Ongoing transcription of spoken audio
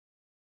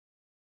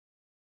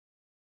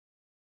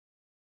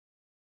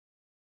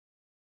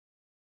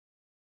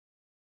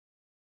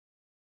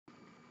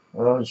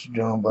Well, this is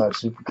John by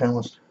Super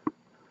Chemist. I'm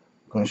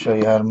going to show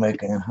you how to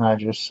make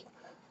anhydrous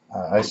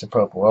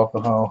isopropyl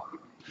alcohol,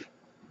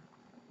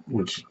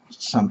 which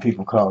some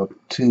people call it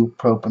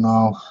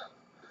 2-propanol,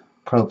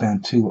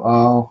 propan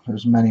 2-ol.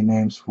 There's many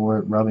names for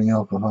it, rubbing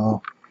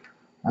alcohol.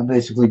 I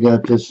basically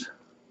got this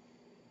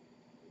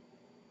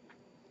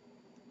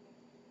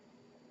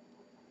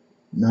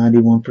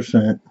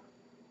 91%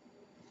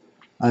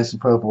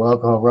 isopropyl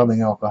alcohol,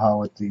 rubbing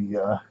alcohol at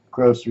the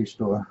grocery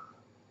store.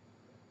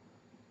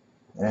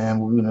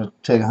 And we're going to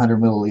take 100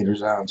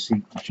 milliliters out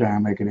and try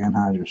and make it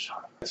anhydrous.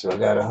 So I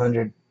got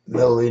 100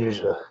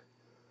 milliliters of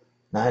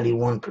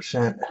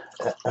 91%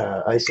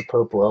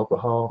 isopropyl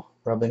alcohol,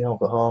 rubbing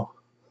alcohol.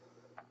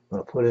 I'm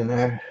going to put in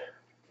there.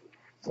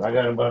 So I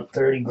got about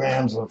 30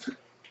 grams of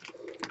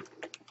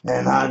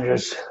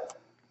anhydrous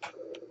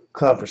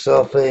copper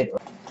sulfate.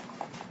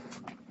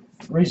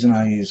 The reason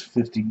I use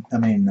 30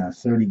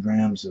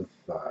 grams of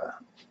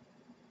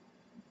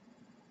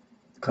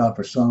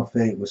copper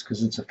sulfate was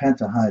because it's a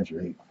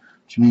pentahydrate,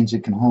 which means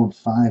it can hold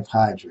 5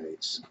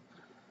 hydrates.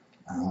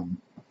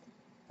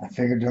 I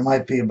figured there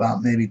might be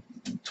about maybe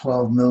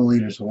 12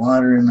 milliliters of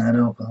water in that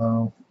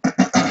alcohol.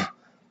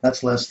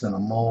 That's less than a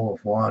mole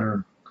of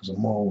water, because a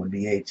mole would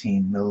be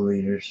 18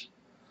 milliliters.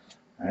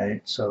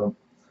 Alright, so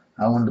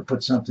I wanted to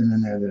put something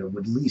in there that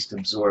would at least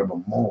absorb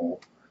a mole.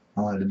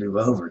 I wanted to do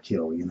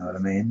overkill, you know what I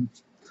mean?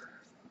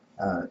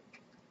 I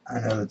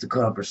know that the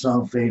copper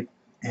sulfate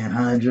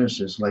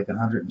anhydrous is like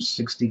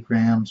 160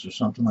 grams or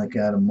something like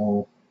that a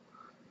mole.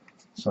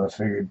 So I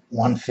figured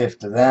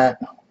 1/5 of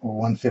that, or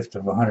 1/5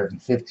 of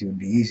 150 would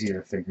be easier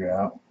to figure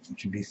out,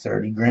 which would be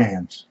 30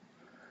 grams.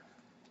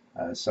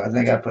 So I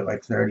think I put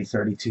like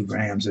 32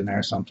 grams in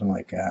there, something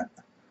like that.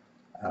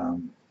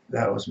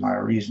 That was my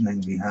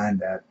reasoning behind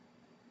that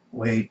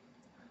weight.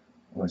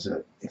 Was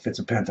that if it's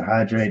a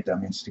pentahydrate, that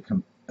means it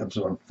can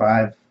absorb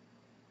 5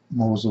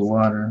 moles of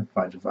water. If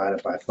I divide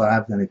it by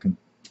 5, then it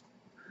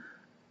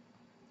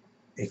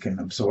can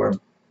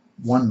absorb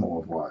 1 mole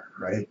of water,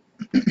 right?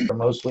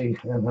 Mostly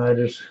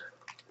anhydrous.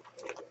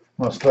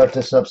 I'll start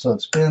this up so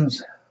it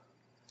spins.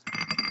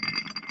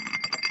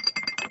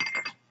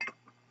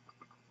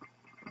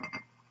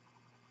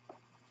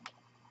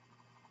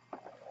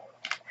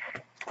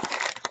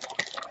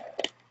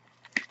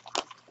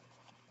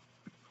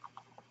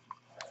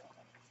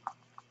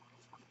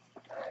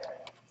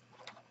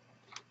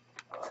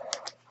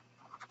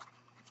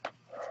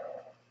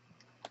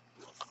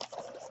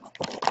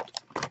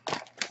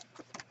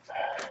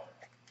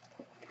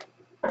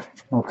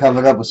 We'll cover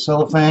it up with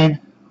cellophane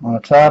on the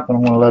top, and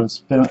I'm going to let it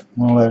spin. I'm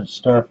going to let it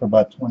stir for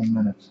about 20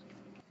 minutes.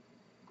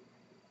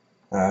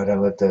 I gotta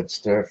let that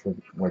stir for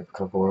like a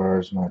couple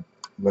hours, and I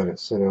let it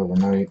sit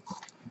overnight.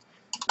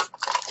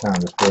 Time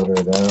to filter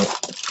it out.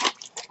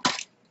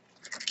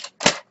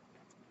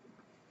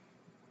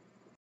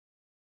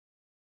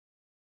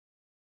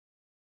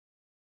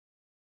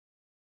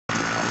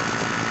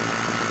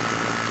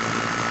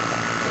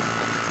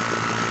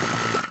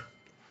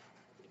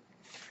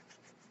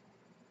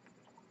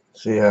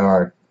 See how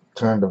I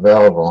turned the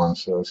valve on,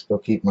 so I still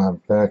keep my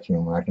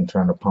vacuum. I can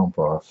turn the pump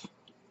off,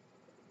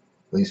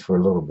 at least for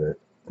a little bit.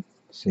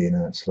 See,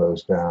 now it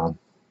slows down.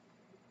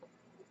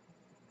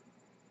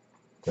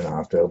 Then I'll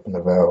have to open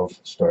the valve,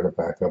 start it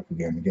back up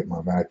again, and get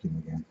my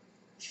vacuum again.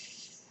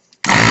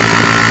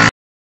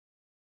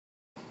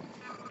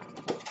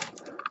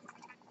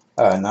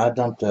 Alright, now I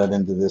dumped that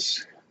into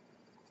this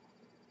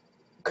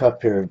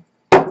cup here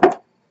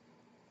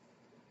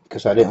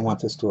because I didn't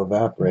want this to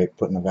evaporate,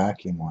 putting a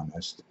vacuum on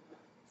this.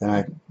 Then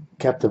I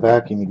kept the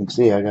vacuum. You can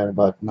see I got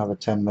about another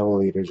 10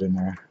 milliliters in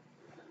there.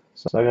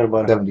 So I got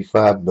about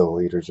 75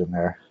 milliliters in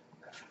there.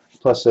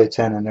 Plus say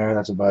 10 in there,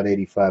 that's about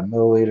 85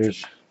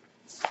 milliliters.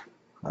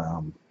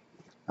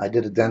 I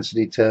did a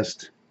density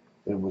test.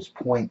 It was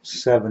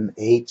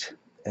 0.78,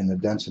 and the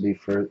density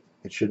for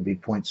it should be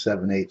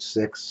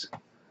 0.786.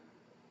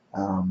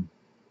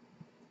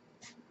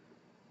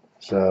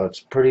 So it's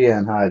pretty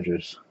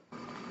anhydrous.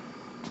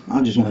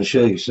 I just want to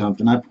show you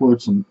something. I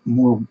poured some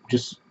more,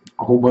 just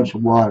a whole bunch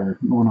of water,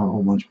 no, not a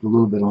whole bunch, but a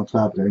little bit on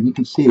top there, and you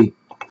can see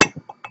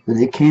that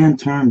it can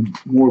turn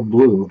more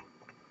blue,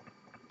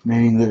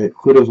 meaning that it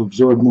could have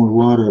absorbed more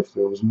water if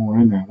there was more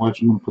in there. Watch,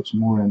 I'm going to put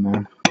some more in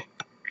there.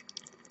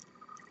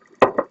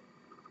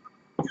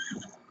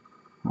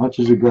 Watch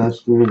as it goes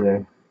through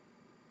there.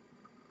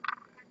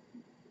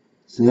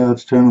 See how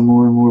it's turning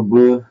more and more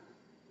blue?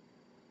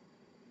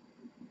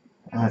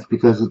 That's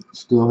because it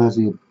still has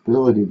the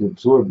ability to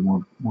absorb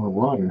more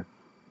water.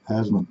 There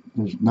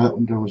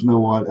was no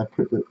water. That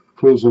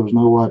proves there was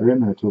no water in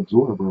there to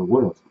absorb, or it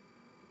would have.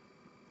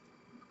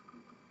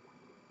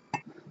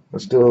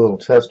 Let's do a little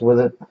test with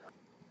it.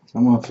 So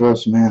I'm going to throw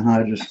some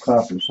anhydrous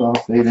copper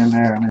sulfate in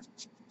there.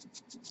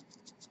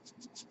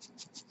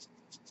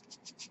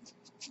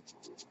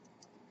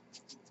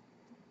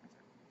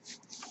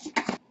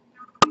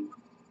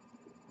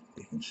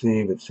 You can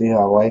see, but see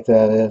how white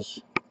that is?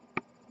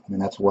 I mean,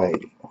 that's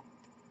white.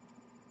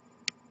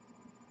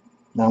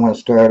 Now I'm going to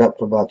stir it up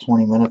for about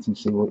 20 minutes and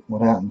see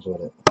what happens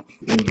with it.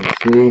 You can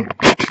see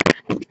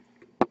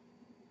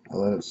I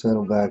let it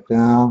settle back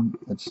down.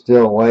 It's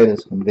still white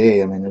as can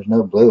be. I mean, there's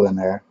no blue in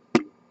there.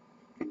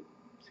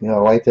 See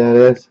how white that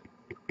is?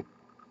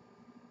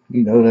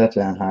 You know that's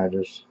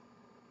anhydrous.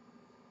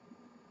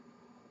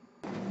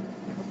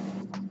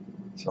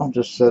 So I'm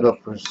just set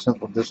up for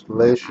simple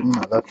distillation.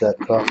 I left that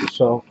copper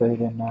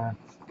sulfate in there.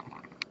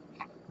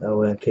 That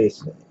way, in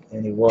case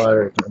any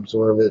water can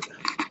absorb it.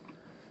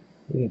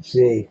 You can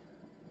see,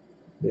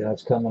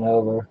 it's coming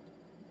over.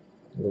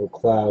 A little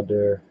cloud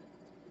there.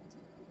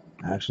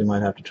 I actually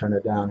might have to turn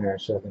it down here a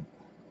second.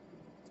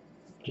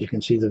 You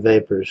can see the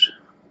vapors.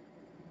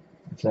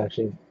 It's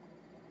actually a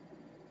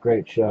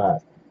great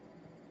shot.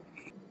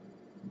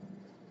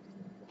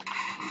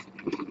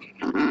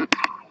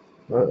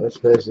 Well, that's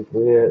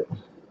basically it.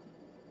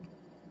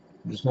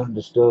 I'm just going to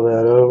distill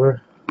that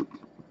over.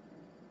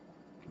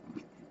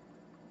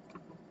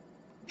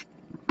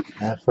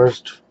 That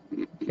first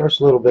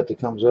little bit that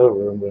comes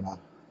over, I'm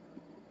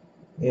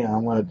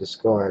gonna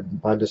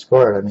discard. By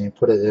discard, I mean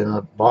put it in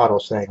a bottle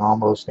saying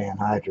almost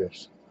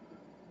anhydrous,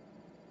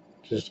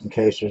 just in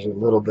case there's a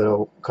little bit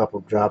of a couple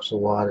drops of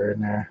water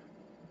in there.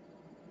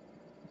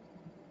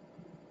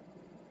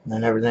 And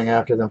then everything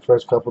after them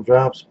first couple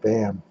drops,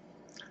 bam,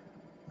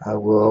 I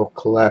will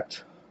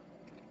collect.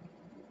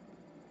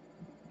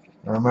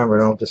 Remember,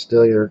 don't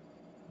distill your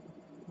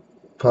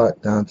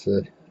pot down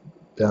to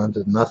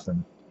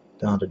nothing,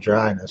 down to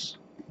dryness.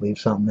 Leave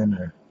something in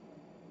there.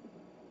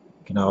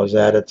 You can always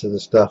add it to the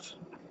stuff.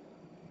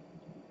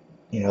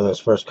 Those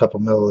first couple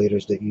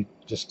milliliters that you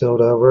distilled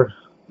over,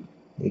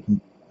 you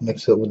can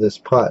mix it with this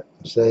pot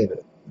and save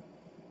it.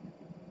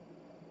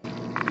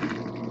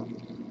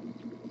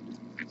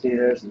 See,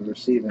 there's the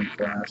receiving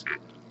flask.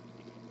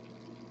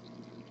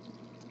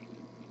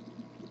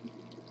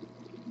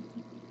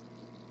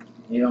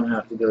 You don't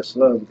have to go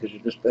slow because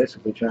you're just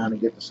basically trying to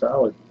get the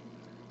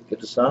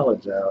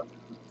solids out.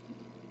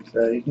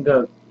 So you can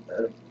go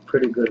at a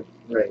pretty good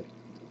rate.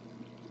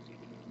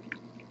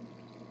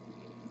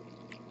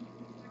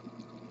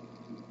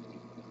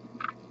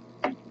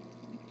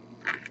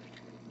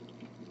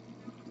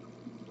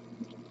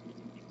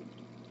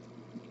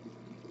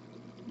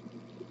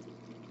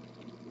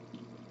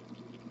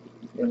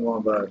 In one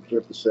about a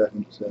drip a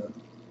second, so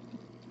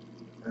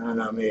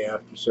not me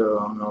after so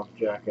long I'll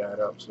jack that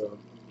up so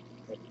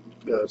it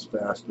goes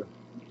faster.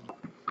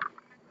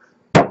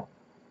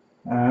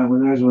 Alright, well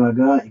there's what I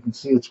got. You can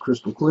see it's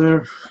crystal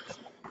clear.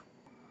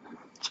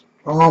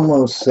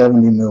 Almost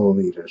 70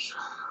 milliliters.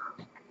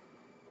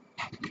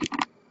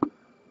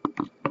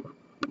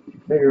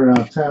 Figure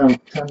around 10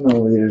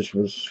 milliliters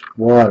was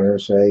water,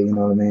 say, you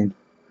know what I mean?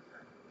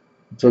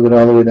 I took it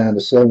all the way down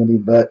to 70,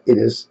 but it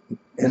is,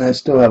 and I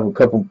still have a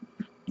little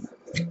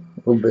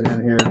bit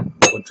in here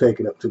that would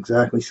take it up to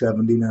exactly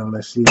 70 now that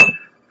I see it.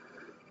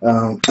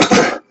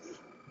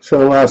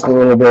 So it lasts a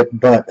little bit,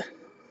 but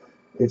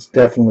it's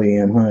definitely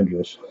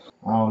anhydrous.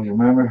 Always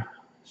remember,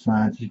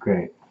 science is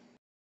great.